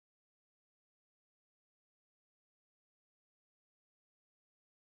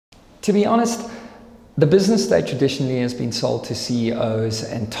To be honest, the business day traditionally has been sold to CEOs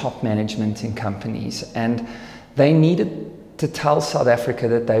and top management in companies, and they needed to tell South Africa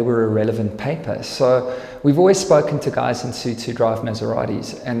that they were a relevant paper. So we've always spoken to guys in suits who drive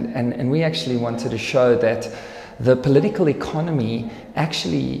Maseratis, and we actually wanted to show that the political economy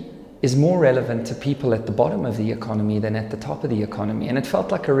actually is more relevant to people at the bottom of the economy than at the top of the economy. And it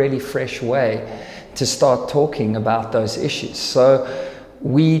felt like a really fresh way to start talking about those issues. So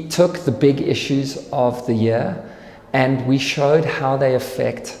we took the big issues of the year and we showed how they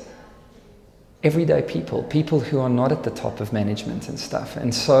affect everyday people who are not at the top of management and stuff.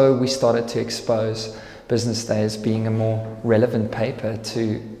 And so we started to expose Business Day as being a more relevant paper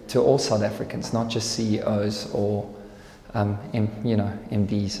to all South Africans, not just CEOs or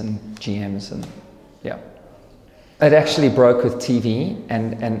MDs and GMs, and yeah. It actually broke with TV,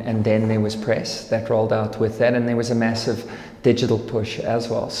 and then there was press that rolled out with that, and there was a massive digital push as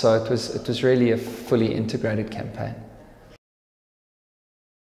well. So it was really a fully integrated campaign.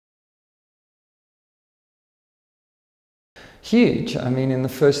 Huge. I mean, in the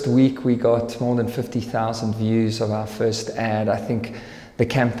first week we got more than 50,000 views of our first ad. I think the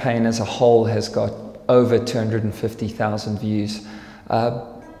campaign as a whole has got over 250,000 views.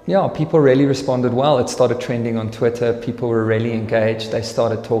 Yeah, people really responded well. It started trending on Twitter. People were really engaged. They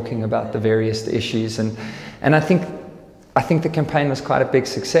started talking about the various issues, and I think the campaign was quite a big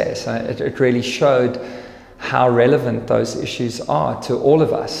success. It really showed how relevant those issues are to all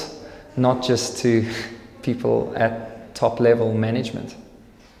of us, not just to people at top level management.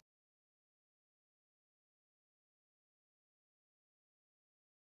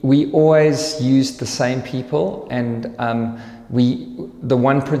 We always used the same people, and the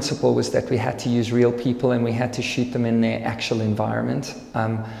one principle was that we had to use real people and we had to shoot them in their actual environment.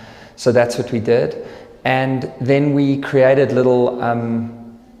 So that's what we did. And then we created little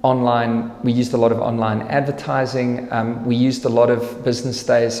we used a lot of online advertising. We used a lot of Business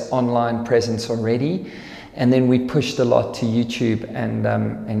Day's online presence already. And then we pushed a lot to YouTube and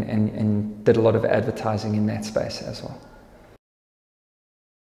did a lot of advertising in that space as well.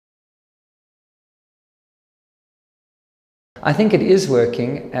 I think it is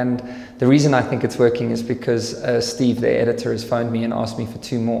working, and the reason I think it's working is because Steve, the editor, has phoned me and asked me for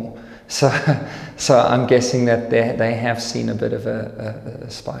 2 more. So I'm guessing that they have seen a bit of a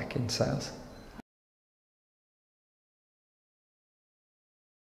spike in sales.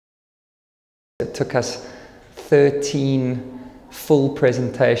 It took us 13 full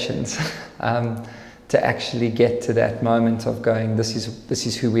presentations to actually get to that moment of going, this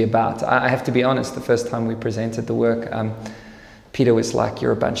is who we're about. I have to be honest, the first time we presented the work, Peter was like,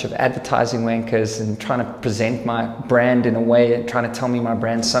 you're a bunch of advertising wankers and trying to present my brand in a way and trying to tell me my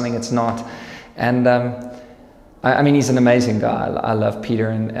brand's something it's not. And I mean, he's an amazing guy. I love Peter,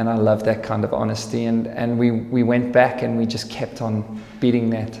 and I love that kind of honesty. And we went back and we just kept on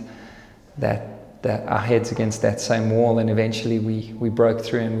beating our heads against that same wall, and eventually we broke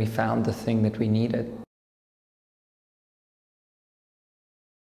through and we found the thing that we needed.